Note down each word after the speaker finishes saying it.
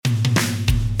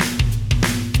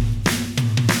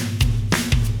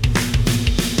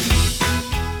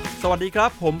วัสดีครั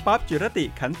บผมปั๊บจิรติ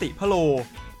ขันติพโล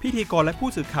พิธีกรและผู้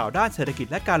สื่อข่าวด้านเศรษฐกิจ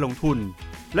และการลงทุน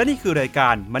และนี่คือรายกา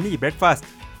ร Money Breakfast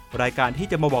รายการที่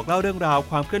จะมาบอกเล่าเรื่องราว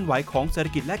ความเคลื่อนไหวของเศรษฐ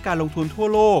กิจและการลงทุนทั่ว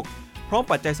โลกพร้อม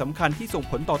ปัจจัยสำคัญที่ส่ง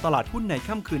ผลต่อตลาดหุ้นใน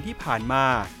ค่ำคืนที่ผ่านมา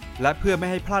และเพื่อไม่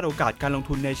ให้พลาดโอกาสการลง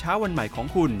ทุนในเช้าวันใหม่ของ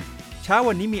คุณเช้า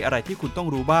วันนี้มีอะไรที่คุณต้อง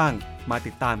รู้บ้างมา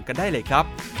ติดตามกันได้เลยครับ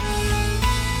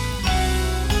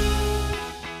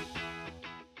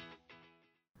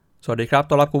สวัสดีครับ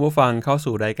ต้อนรับคุณผู้ฟังเข้า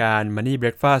สู่รายการ Money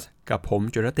Breakfast กับผม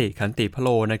จิรติขันติพโล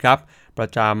นะครับประ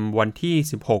จำวันที่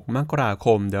16มกราค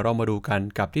มเดี๋ยวเรามาดูกัน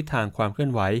กับทิศทางความเคลื่อ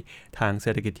นไหวทางเศร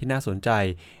ษฐกิจที่น่าสนใจ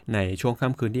ในช่วงค่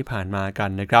ำคืนที่ผ่านมากัน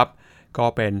นะครับก็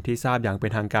เป็นที่ทราบอย่างเป็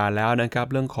นทางการแล้วนะครับ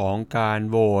เรื่องของการ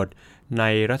โหวตใน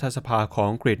รัฐสภาของ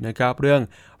อังกฤษนะครับเรื่อง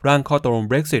ร่างข้อตกลง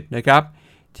Brexit นะครับ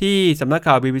ที่สำนัก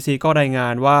ข่าว BBC ก็รายงา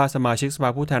นว่าสมาชิกสภา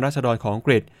ผู้แทนราษฎรของอัง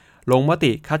กฤษลงม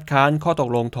ติคัดค้านข้อตก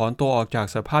ลงถอนตัวออกจาก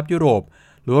สหภาพยุโรป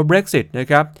หรือว่า Brexit นะ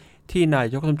ครับที่นา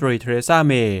ยกรัฐมนตรีเทเรซา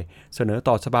เมย์เสนอ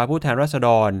ต่อสภาผู้แทนราษฎ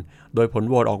รโดยผลโ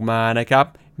หวตออกมานะครับ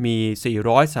มี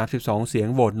432เสียง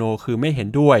โหวต No คือไม่เห็น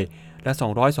ด้วยและ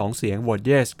202เสียงโหวต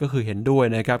Yes ก็คือเห็นด้วย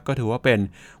นะครับก็ถือว่าเป็น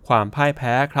ความพ่ายแ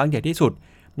พ้ครั้งใหญ่ที่สุด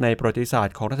ในประวัติศาสต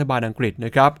ร์ของรัฐบาลอังกฤษน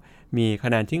ะครับมีคะ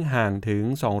แนนทิ้งห่างถึง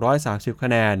230คะ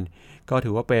แนนก็ถื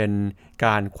อว่าเป็นก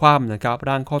ารคว่ำนะครับ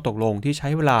ร่างข้อตกลงที่ใช้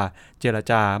เวลาเจร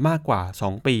จามากกว่า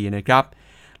2ปีนะครับ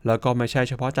แล้วก็ไม่ใช่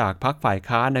เฉพาะจากพรรคฝ่าย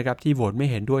ค้านนะครับที่โหวตไม่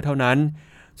เห็นด้วยเท่านั้น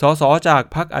สสจาก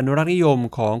พรรคอนุรักษ์นิยม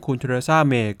ของคุณเทเรซา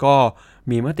เมย์ก็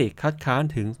มีมติคัดค้าน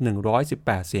ถึง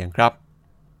118เสียงครับ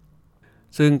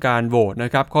ซึ่งการโหวตน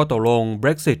ะครับข้อตกลง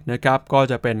Brexit นะครับก็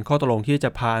จะเป็นข้อตกลงที่จะ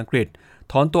พาอังกฤษ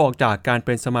ถอนตัวออกจากการเ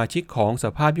ป็นสมาชิกของส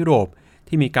หภาพยุโรป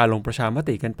ที่มีการลงประชาม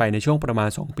ติกันไปในช่วงประมาณ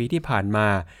2ปีที่ผ่านมา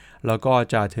แล้วก็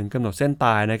จะถึงกำหนดเส้นต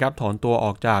ายนะครับถอนตัวอ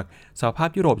อกจากสหภาพ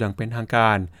ยุโรปอย่างเป็นทางก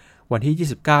ารวันที่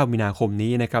29มีนาคม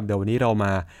นี้นะครับเดี๋ยววันนี้เราม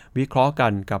าวิเคราะห์กั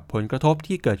นกับผลกระทบ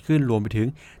ที่เกิดขึ้นรวมไปถึง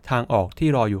ทางออกที่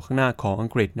รออยู่ข้างหน้าของอัง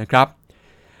กฤษนะครับ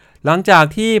หลังจาก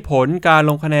ที่ผลการ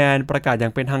ลงคะแนนประกาศอย่า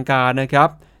งเป็นทางการนะครับ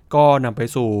ก็นำไป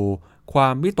สู่ควา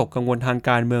มวิตกกังวลทาง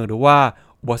การเมืองหรือว่า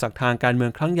อุปสรรคทางการเมือ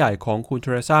งครั้งใหญ่ของคุณเท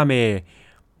เรซาเมย์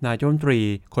นายกรัฐมนตรี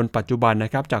คนปัจจุบันน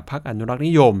ะครับจากพรรคอนุรักษ์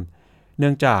นิยมเนื่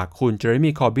องจากคุณเจเร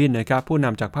มีคอร์บินนะครับผู้น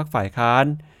ำจากพรรคฝ่ายค้าน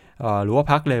หรือว่า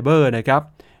พรรคเลเบอร์นะครับ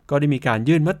ก็ได้มีการ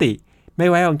ยื่นมติไม่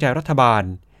ไว้วางใจรัฐบาล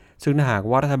ซึ่งถ้าหาก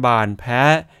ว่ารัฐบาลแพ้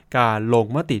การลง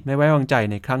มติไม่ไว้วางใจ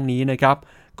ในครั้งนี้นะครับ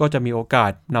ก็จะมีโอกา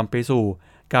สนำไปสู่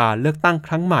การเลือกตั้งค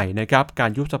รั้งใหม่นะครับการ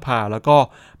ยุบสภาแล้วก็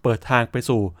เปิดทางไป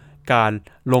สู่การ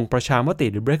ลงประชามติ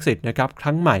หรือ Brexit นะครับค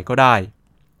รั้งใหม่ก็ได้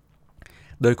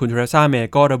โดยคุณเทเรซาเม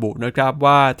ย์ก็ระบุนะครับ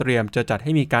ว่าเตรียมจะจัดใ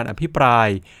ห้มีการอภิปราย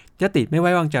ยติไม่ไ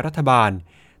ว้วางใจรัฐบาล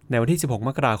ในวันที่16ม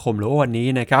กราคมหรือว่าวันนี้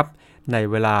นะครับใน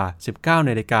เวลา 19:00 น.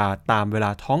ตามเวล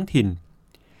าท้องถิ่น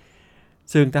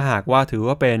ซึ่งถ้าหากว่าถือ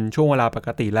ว่าเป็นช่วงเวลาปก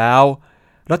ติแล้ว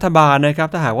รัฐบาลนะครับ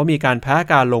ถ้าหากว่ามีการแพ้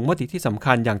การลงมติที่สำ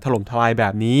คัญอย่างถล่มทลายแบ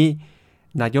บนี้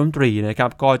นายกรัฐมนตรีนะครั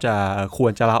บก็จะคว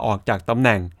รจะลาออกจากตำแห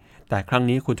น่งแต่ครั้ง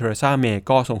นี้คุณเทเรซาเมย์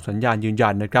ก็ส่งสัญญาณยืน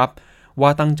ยันนะครับว่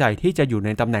าตั้งใจที่จะอยู่ใน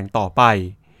ตำแหน่งต่อไป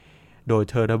โดย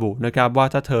เธอระบุนะครับว่า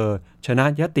ถ้าเธอชนะ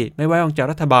ยติไม่ไว้วางใจ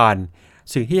รัฐบาล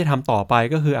สิ่งที่จะทำต่อไป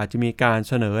ก็คืออาจจะมีการ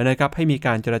เสนอนะครับให้มีก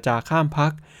ารเจรจาข้ามพรร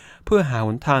คเพื่อหาห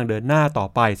นทางเดินหน้าต่อ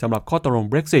ไปสำหรับข้อตกลง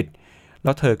Brexit แ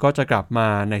ล้วเธอก็จะกลับมา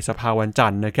ในสภาวันจั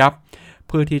นทร์นะครับเ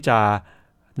พื่อที่จะ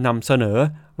นำเสนอ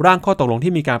ร่างข้อตกลง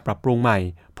ที่มีการปรับปรุงใหม่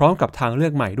พร้อมกับทางเลื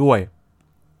อกใหม่ด้วย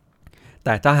แ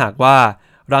ต่ถ้าหากว่า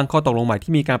ร่างข้อตกลงใหม่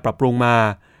ที่มีการปรับปรุงมา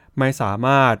ไม่สาม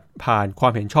ารถผ่านควา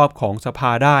มเห็นชอบของสภ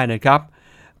าได้นะครับ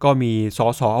ก็มีส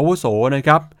สอาวุโสนะค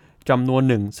รับจำนวน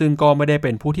หนึ่งซึ่งก็ไม่ได้เ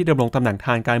ป็นผู้ที่ดำรงตำแหน่งท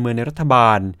างการเมืองในรัฐบ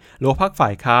าลหรือพรรคฝ่า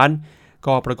ยค้าน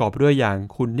ก็ประกอบด้วยอย่าง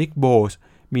คุณนิกโบส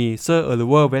มีเซอร์เอลิ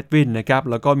เวอร์เวดวินนะครับ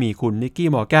แล้วก็มีคุณนิกกี้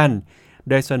มอร์แกน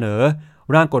ได้เสนอ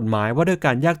ร่างกฎหมายว่าด้วยก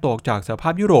ารแยกตัวออกจากสหภา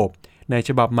พยุโรปในฉ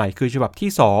บับใหม่คือฉบับที่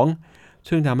2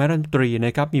ซึ่งทำให้รัฐมนตรีน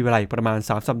ะครับมีเวลาประมาณ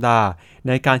3สัปดาห์ใ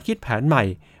นการคิดแผนใหม่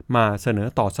มาเสนอ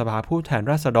ต่อสภาผู้แทน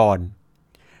ราษฎร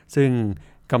ซึ่ง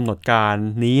กำหนดการ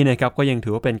นี้นะครับก็ยังถื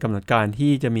อว่าเป็นกำหนดการ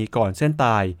ที่จะมีก่อนเส้นต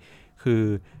ายคือ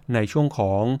ในช่วงข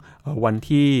องวัน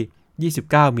ที่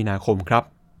29มีนาคมครับ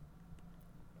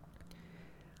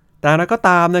แต่แล้วก็ต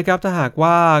ามนะครับถ้าหาก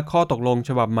ว่าข้อตกลง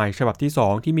ฉบับใหม่ฉบับที่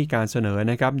2ที่มีการเสนอ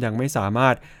นะครับยังไม่สามา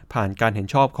รถผ่านการเห็น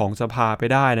ชอบของสภาไป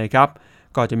ได้นะครับ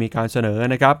ก็จะมีการเสนอ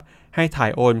นะครับให้ถ่า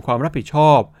ยโอนความรับผิดช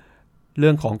อบเรื่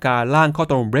องของการร่างข้อ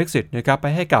ตกลง Brexit นะครับไป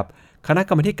ให้กับคณะก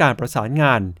รรมาการประสานง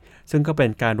านซึ่งก็เป็น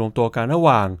การรวมตัวกันระห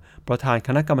ว่างประธานค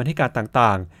ณะกรรมาการต่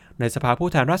างๆในสภาผู้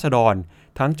แทนราษฎร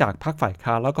ทั้งจากพรรคฝ่าย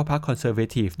ค้านแล้วก็พรรคคอนเซอร์เว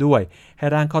ทีฟด้วยให้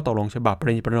ร่างข้อตกลงฉบับปร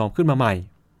ะนีประนอมขึ้นมาใหม่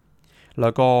แล้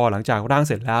วก็หลังจากร่างเ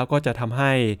สร็จแล้วก็จะทำใ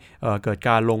ห้เกิดก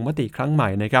ารลงมติครั้งใหม่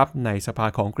นะครับในสภา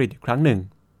ของอังกฤษอีกครั้งหนึ่ง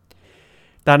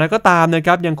แต่นั้นก็ตามนะค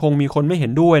รับยังคงมีคนไม่เห็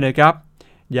นด้วยนะครับ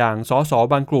อย่างสส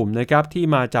บางกลุ่มนะครับที่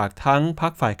มาจากทั้งพรร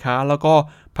คฝ่ายค้านแล้วก็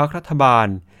พรรครัฐบาล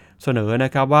เสนอน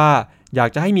ะครับว่าอยาก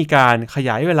จะให้มีการขย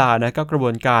ายเวลานะครับกระบ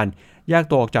วนการแยก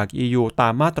ตัวออกจาก EU ตา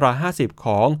มมาตรา50ข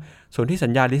องสนธิสั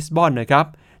ญญาลิสบอนนะครับ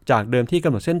จากเดิมที่กำ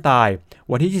หนดเส้นตาย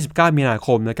วันที่29มีนาค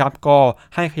มนะครับก็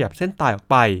ให้ขยับเส้นตายออก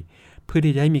ไปเพื่อ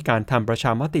ที่จะให้มีการทำประช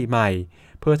ามติใหม่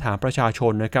เพื่อถามประชาช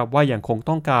นนะครับว่ายังคง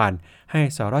ต้องการให้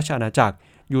สหราชอาณาจักร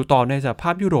อยู่ต่อในสหภ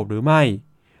าพยุโรปหรือไม่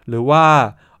หรือว่า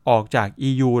ออกจาก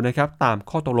EU นะครับตาม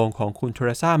ข้อตกลงของคุณเทเร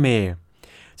ซาเมย์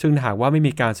ซึ่งหากว่าไม่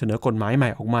มีการเสนอกฎหมายใหม่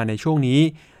ออกมาในช่วงนี้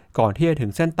ก่อนที่จะถึ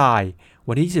งเส้นตาย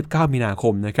วันที่29มีนาค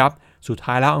มนะครับสุด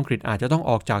ท้ายแล้วอังกฤษอาจจะต้อง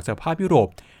ออกจากสหภาพยุโรป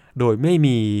โดยไม่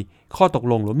มีข้อตก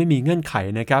ลงหรือไม่มีเงื่อนไข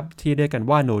นะครับที่เรียกกัน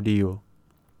ว่า no deal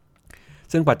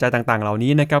ซึ่งปัจจัยต่างๆเหล่า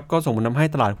นี้นะครับก็ส่งผลทำให้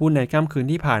ตลาดหุ้นในค่ำคืน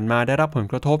ที่ผ่านมาได้รับผล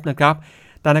กระทบนะครับ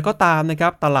แต่นั้นก็ตามนะครั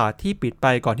บตลาดที่ปิดไป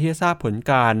ก่อนที่จะทราบผล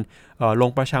การลง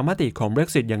ประชามติของ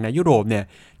Brexit อย่างในยุโรปเนี่ย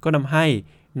ก็นำให้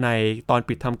ในตอน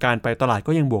ปิดทำการไปตลาด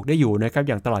ก็ยังบวกได้อยู่นะครับ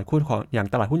อย่างตลาดหุ้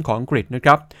นของอังกฤษนะค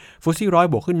รับฟุตซี่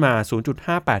100บวกขึ้นมา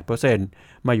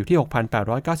 0.58% มาอยู่ที่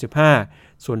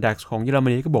 6,895 ส่วน DAX ของเยอรม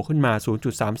นีก็บวกขึ้นมา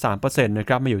 0.33% นะค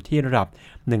รับมาอยู่ที่ระดับ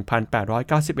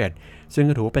 1,891 ซึ่ง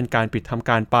ถือว่าเป็นการปิดทำ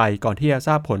การไปก่อนที่จะท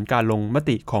ราบผลการลงม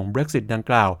ติของ Brexit ดัง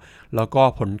กล่าวแล้วก็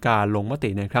ผลการลงมติ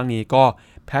ในครั้งนี้ก็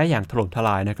แพ้อย่างถล่มทล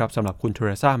ายนะครับสำหรับคุณเทเ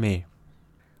รซาเมย์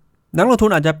นักลงทุ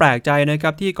นอาจจะแปลกใจนะครั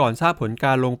บที่ก่อนทราบผลก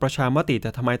ารลงประชามติแต่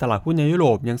ทำไมตลาดหุ้นในยุโร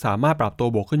ปยังสามารถปรับตัว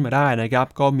บวกขึ้นมาได้นะครับ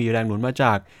ก็มีแรงหนุนมาจ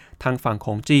ากทางฝั่งข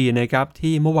องจีนนะครับ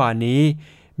ที่เมื่อวานนี้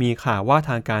มีข่าวว่า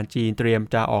ทางการจีนเตรียม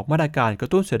จะออกมาตรการกระ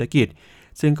ตุ้นเศรษฐกิจ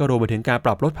ซึ่งก็รวมไปถึงการป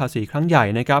รับลดภาษีครั้งใหญ่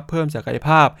นะครับเพิ่มศักยภ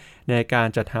าพในการ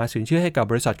จัดหาสินเชื่อให้กับ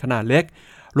บริษัทขนาดเล็ก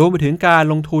รวมไปถึงการ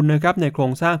ลงทุนนะครับในโคร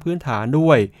งสร้างพื้นฐานด้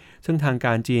วยซึ่งทางก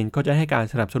ารจีนก็จะให้การ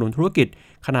สนับสนุนธุรกิจ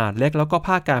ขนาดเล็กแล้วก็ภ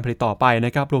าคการผลิตต่อไปน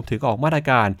ะครับรวมถึงออกมาตร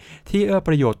การที่เอื้อป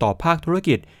ระโยชน์ต่อภาคธุร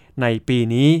กิจในปี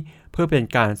นี้เพื่อเป็น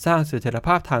การสร้างเสถียรภ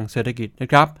าพทางเศรษฐกิจนะ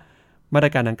ครับมาตร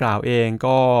การดังกล่าวเอง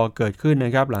ก็เกิดขึ้นน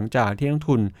ะครับหลังจากที่นัก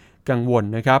ทุนกังวล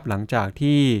นะครับหลังจาก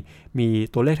ที่มี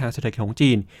ตัวเลขทางเศรษฐกิจของ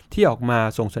จีนที่ออกมา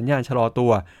ส่งสัญญาณชะลอตั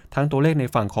วทั้งตัวเลขใน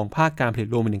ฝั่งของภาคการผลิต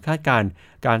รวมไปถึงคาดการณ์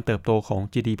การเติบโตของ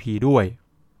GDP ด้วย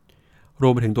ร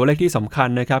วมไปถึงตัวเลขที่สำคัญ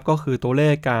นะครับก็คือตัวเล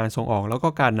ขการส่งออกแล้วก็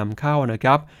การนำเข้านะค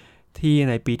รับที่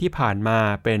ในปีที่ผ่านมา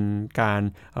เป็นการ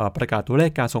ประกาศตัวเล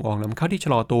ขการส่งออกนำเข้าที่ช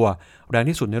ะลอตัวแรง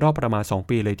ที่สุดในรอบประมาณ2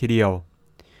ปีเลยทีเดียว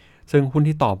ซึ่งหุ้น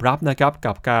ที่ตอบรับนะครับ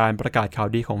กับการประกาศข่าว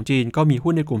ดีของจีนก็มี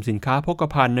หุ้นในกลุ่มสินค้าโภค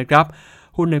ภัณฑ์นะครับ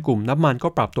หุ้นในกลุ่มน้ำมันก็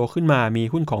ปรับตัวขึ้นมามี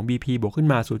หุ้นของ BP บวกขึ้น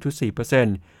มา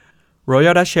 0.4%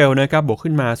 Royal Dutch Shell นะครับบวก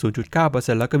ขึ้นมา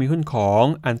 0.9% แล้วก็มีหุ้นของ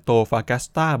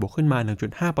Antofagasta บวกขึ้นมา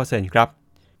 1.5% ครับ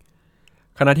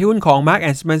ขณะที่หุ้นของ Marks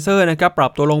 & Spencer นะครับปรั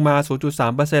บตัวลงมา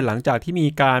 0.3% หลังจากที่มี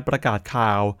การประกาศข่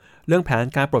าวเรื่องแผน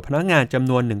การปลดพนักงานจำ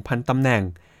นวน 1,000 ตำแหน่ง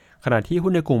ขณะที่หุ้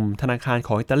นในกลุ่มธนาคารข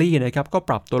องอิตาลีนะครับก็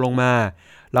ปรับตัวลงมา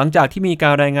หลังจากที่มีกา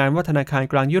รรายงานว่าธนาคาร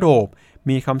กลางยุโรป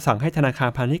มีคำสั่งให้ธนาคาร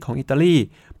พาณิชย์ของอิตาลี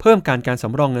เพิ่มการส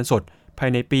ำรองเงินสดภาย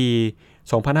ในปี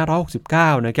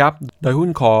 2569 นะครับโดยหุ้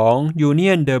นของ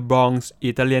Union de Banque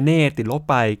Italiane ติดลบ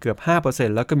ไปเกือบ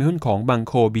 5% แล้วก็มีหุ้นของ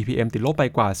Banco BPM ติดลบไป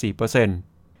กว่า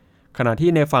 4%ขณะ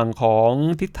ที่ในฝั่งของ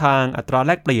ทิศทางอัตราแ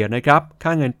ลกเปลี่ยนนะครับค่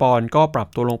าเงินปอนด์ก็ปรับ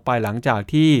ตัวลงไปหลังจาก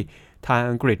ที่ทาง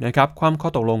อังกฤษนะครับคว่ำข้อ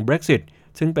ตกลง Brexit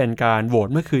ซึ่งเป็นการโหวต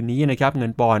เมื่อคืนนี้นะครับเงิ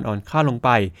นปอนด์อ่อนค่าลงไป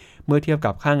เมื่อเทียบ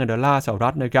กับค่าเงินดอลลาร์สหรั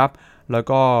ฐนะครับแล้ว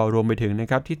ก็รวมไปถึงนะ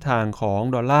ครับทิศทางของ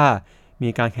ดอลลาร์มี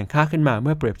การแข่งค่าขึ้นมาเ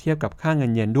มื่อเปรียบเทียบกับค่าเงิ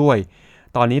นเยนด้วย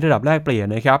ตอนนี้ระดับแลกเปลี่ยน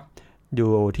นะครับอ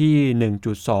ยู่ที่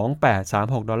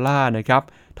 1.2836 ดอลลาร์นะครับ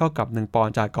เท่ากับ1ปอน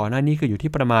ด์จากก่อนหน้านี้คืออยู่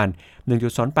ที่ประมาณ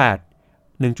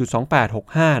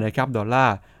 1.2865 นะครับดอลลา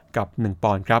ร์กับ1ป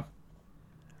อนด์ครับ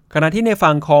ขณะที่ใน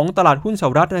ฝั่งของตลาดหุ้นสห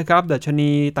รัฐนะครับดัช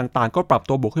นีต่างๆก็ปรับ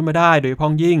ตัวบวกขึ้นมาได้โดยเฉพา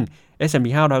ะยิ่ง S&P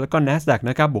 500 แล้วก็ NASDAQ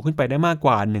นะครับบวกขึ้นไปได้มากก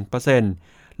ว่า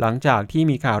 1% หลังจากที่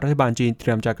มีข่าวรัฐบาลจีนเต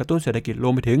รียมจะกระตุ้นเศรษฐกิจร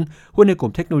วมไปถึงหุ้นในกลุ่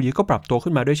มเทคโนโลยีก็ปรับตัว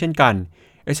ขึ้นมาด้วยเช่นกัน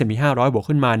S&P 500 บวก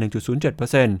ขึ้นมา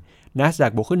 1.07%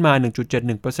 NASDAQ บวกขึ้นมา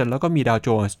 1.71% แล้วก็มีดาวโจ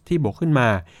นส์ที่บวกขึ้นมา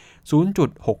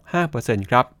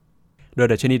 0.65% ครับโดย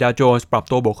ดัชนีดาวโจนส์ปรับ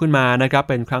ตัวบวกขึ้นมานะครับ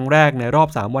เป็นครั้งแรกในรอบ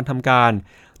3วันทำการ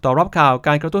ต่อรับข่าวก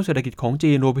ารกระตุ้นเศรษฐกิจของ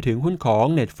จีนรวมไปถึงหุ้นของ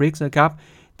Netflix นะครับ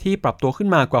ที่ปรับตัวขึ้น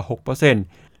มากว่า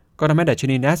 6% ก็ทำให้ดัช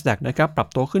นี NASDAQ นะครับปรับ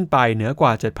ตัวขึ้นไปเหนือกว่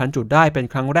า 7,000 จุดได้เป็น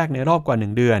ครั้งแรกในรอบกว่า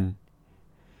1เดือน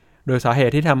โดยสาเห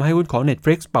ตุที่ทำให้หุ้นของ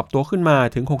Netflix ปรับตัวขึ้นมา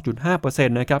ถึง 6.5%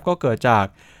 นะครับก็เกิดจาก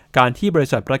การที่บริ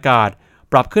ษัทประกาศ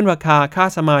ปรับขึ้นราคาค่า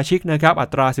สมาชิกนะครับอั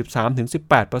ตรา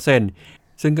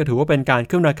 13-18% ซึ่งก็ถือว่าเป็นการ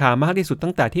ขึ้นราคามากที่สุด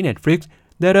ตั้งแต่ที่ Netflix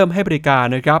ได้เริ่มให้บริการ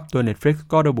นะครับโดย Netflix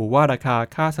ก็ระบุว่าราคา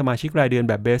ค่าสมาชิกรายเดือน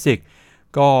แบบเบสิก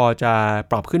ก็จะ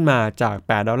ปรับขึ้นมาจาก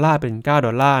$8เป็น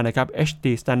$9นะครับ HD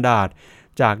Standard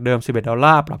จากเดิม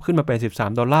$11ปรับขึ้นมาเป็น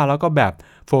$13แล้วก็แบบ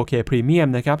 4K Premium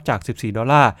นะครับจาก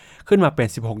$14ขึ้นมาเป็น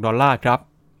$16ครับ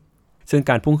ซึ่ง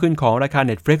การพุ่งขึ้นของราคา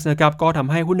Netflix นะครับก็ท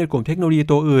ำให้หุ้นในกลุ่มเทคโนโลยี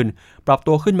ตัวอื่นปรับ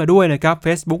ตัวขึ้นมาด้วยนะครับ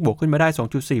Facebook บวกขึ้นมาได้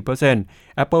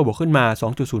 2.4% Apple บวกขึ้นมา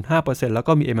 2.05% แล้ว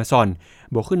ก็มี Amazon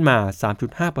บวกขึ้นมา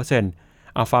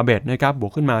 3.5% Alphabet นะครับบว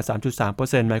กขึ้นมา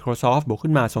 3.3% Microsoft บวก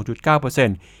ขึ้นมา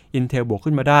 2.9% Intel บวก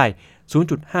ขึ้นมาได้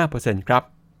 0.5% ครับ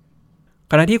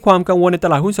ขณะที่ความกังวลในต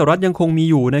ลาดหุ้นสหรัฐยังคงมี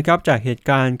อยู่นะครับจากเหตุ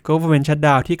การณ์ Government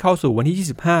Shutdown ที่เข้าสู่วันที่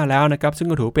25แล้วนะครับซึ่ง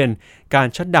ก็ถือเป็นการ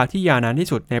ชัตดาวน์ที่ยาวนานที่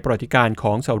สุดในประวัติการข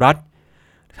องสหรัฐ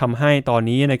ทำให้ตอน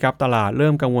นี้นะครับตลาดเริ่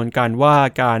มกังวลกันว่า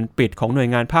การปิดของหน่วย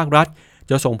งานภาครัฐ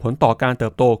จะส่งผลต่อการเติ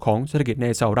บโตของเศรษฐกิจใน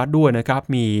สหรัฐด้วยนะครับ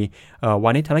มีวา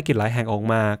นิชธุรกิจหลายแห่งออก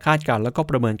มาคาดการณ์แล้วก็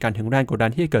ประเมินกันถึงแรงกดดั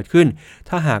นที่เกิดขึ้น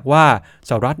ถ้าหากว่า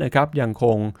สหรัฐนะครับยังค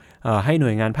งให้หน่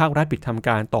วยงานภาครัฐปิดทำก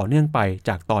ารต่อเนื่องไปจ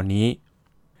ากตอนนี้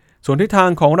ส่วนทิศทาง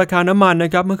ของราคาน้ำมันน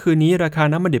ะครับเมื่อคืนนี้ราคา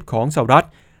น้ำมันดิบของสหรัฐ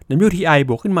WTI บ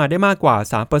วกขึ้นมาได้มากกว่า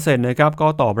 3% นะครับก็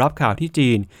ตอบรับข่าวที่จี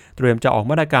นเตรียมจะออก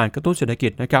มาตรการกระตุ้นเศรษฐกิ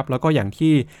จนะครับแล้วก็อย่าง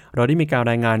ที่เราได้มีการ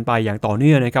รายงานไปอย่างต่อเ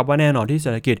นื่องนะครับว่าแน่นอนที่เศ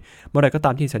รษฐกิจเมื่อใดก็ต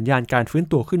ามที่สัญญาณการฟื้น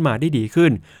ตัวขึ้นมาได้ดีขึ้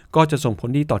นก็จะส่งผล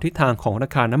ดีต่อทิศทางของรา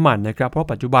คาน้ำมันนะครับเพราะ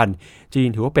ปัจจุบันจีน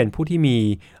ถือว่าเป็นผู้ที่มี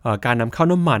การนำเข้า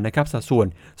น้ำมันนะครับสัดส่วน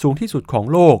สูงที่สุดของ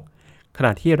โลกขณ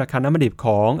ะที่ราคาน้ำมันดิบข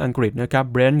องอังกฤษนะครับ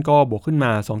Brent ก็บวกขึ้นม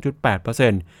า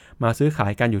 2.8% มาซื้อขา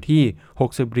ยกันอยู่ที่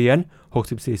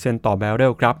$60.64 ต่อแบเร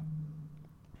ลครับ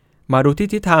มาดูที่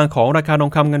ทิศทางของราคาทอ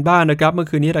งคำกันบ้างนะครับเมื่อ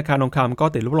คืนนี้ราคาทองคำก็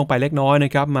ติดลบลงไปเล็กน้อยน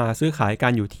ะครับมาซื้อขายกั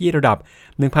นอยู่ที่ระดับ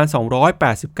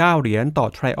 $1,289 ต่อ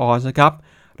ทรัลล์ออนซ์นะครับ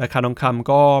ราคาทองค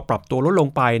ำก็ปรับตัวลดลง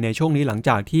ไปในช่วงนี้หลังจ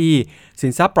ากที่สิ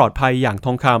นทรัพย์ปลอดภัยอย่างท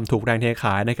องคำถูกแรงเทข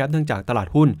ายนะครับเนื่องจากตลาด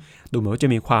หุ้นดูเหมือนว่าจะ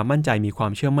มีความมั่นใจมีควา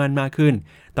มเชื่อมั่นมากขึ้น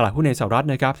ตลาดหุ้นในสหรัฐ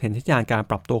นะครับเห็นทิศทางการ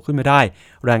ปรับตัวขึ้นมาได้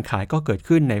แรงขายก็เกิด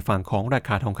ขึ้นในฝั่งของราค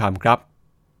าทองคำครับ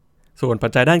ส่วนปั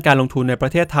จจัยด้านการลงทุนในปร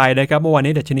ะเทศไทยนะครับเมื่อวาน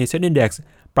นี้ดัชนีเซ็นดิ้งอินเด็กซ์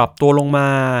ปรับตัวลงมา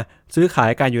ซื้อขา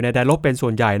ยกันอยู่ในแดนลบเป็นส่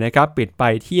วนใหญ่นะครับปิดไป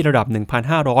ที่ระดับ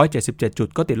 1,577 จุด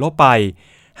ก็ติดลบไป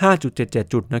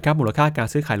 5.77 จุดนะครับมูลค่าการ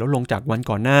ซื้อขายลดลงจากวัน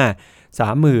ก่อนหน้า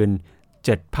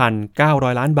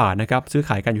 37,900 ล้านบาทนะครับซื้อข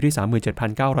ายกันอยู่ที่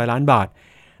 37,900 ล้านบาท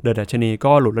โดยดัชนี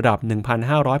ก็หลุดระดับ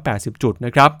 1,580 จุดน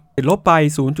ะครับติดลบไป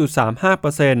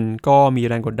 0.35% ก็มี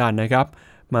แรงกดดันนะครับ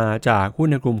มาจากหุ้น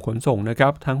ในกลุ่มขนส่งนะครั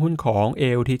บทั้งหุ้นของ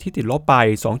ALT ที่ติดลบไป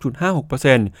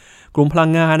 2.56% กลุ่มพลั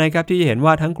งงานนะครับที่เห็น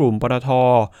ว่าทั้งกลุ่มปตท.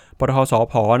ส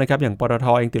ผ.นะครับอย่างปตท.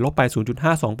เองติดลบไป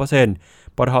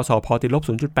 0.52% ปตท.สผ.ติดลบ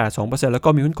 0.82% แล้วก็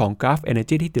มีหุ้นของ Gulf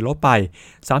Energy ที่ติดลบไป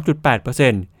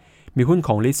 3.8% มีหุ้นข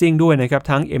อง Leasing ด้วยนะครับ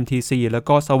ทั้ง MTC แล้ว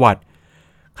ก็สวัสดิ์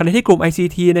ขณะที่กลุ่ม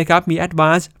ICT นะครับมี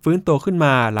Advance ฟื้นตัวขึ้นม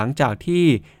าหลังจากที่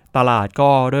ตลาดก็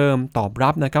เริ่มตอบรั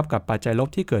บนะครับกับปัจจัยลบ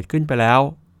ที่เกิดขึ้นไปแล้ว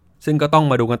ซึ่งก็ต้อง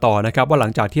มาดูกันต่อนะครับว่าหลั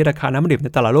งจากที่ราคาน้ำมันดิบใน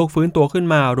ตลาดโลกฟื้นตัวขึ้น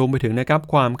มารวมไปถึงนะครับ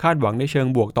ความคาดหวังในเชิง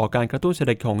บวกต่อการกระตุ้นเศรษ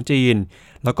ฐกิจของจีน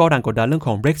แล้วก็แรงกดดันเรื่องข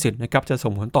อง Brexit นะครับจะส่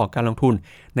งผลต่อการลงทุน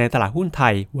ในตลาดหุ้นไท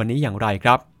ยวันนี้อย่างไรค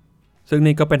รับซึ่ง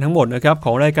นี่ก็เป็นทั้งหมดนะครับข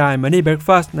องรายการ Money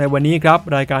Breakfast ในวันนี้ครับ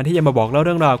รายการที่จะมาบอกเล่าเ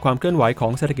รื่องราวความเคลื่อนไหวขอ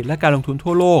งเศรษฐกิจและการลงทุน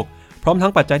ทั่วโลกพร้อมทั้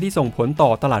งปัจจัยที่ส่งผลต่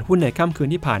อตลาดหุ้นในค่ำคืน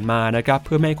ที่ผ่านมานะครับเ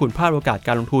พื่อไม่ให้คุณพลาดโอกาสก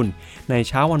ารลงทุนใน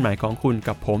เช้าวันใหม่ของคุณ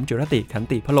กับผมจิรติขัน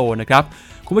ติพโลนะครับ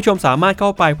คุณผู้ชมสามารถเข้า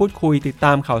ไปพูดคุยติดต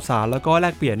ามข่าวสารแล้วก็แล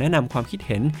กเปลี่ยนแนะนำความคิดเ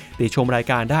ห็นติชมราย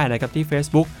การได้นะครับที่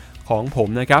Facebook ของผม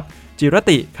นะครับจิร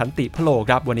ติขันติพโล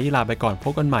ครับวันนี้ลาไปก่อนพ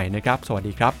บกันใหม่นะครับสวัส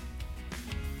ดีครับ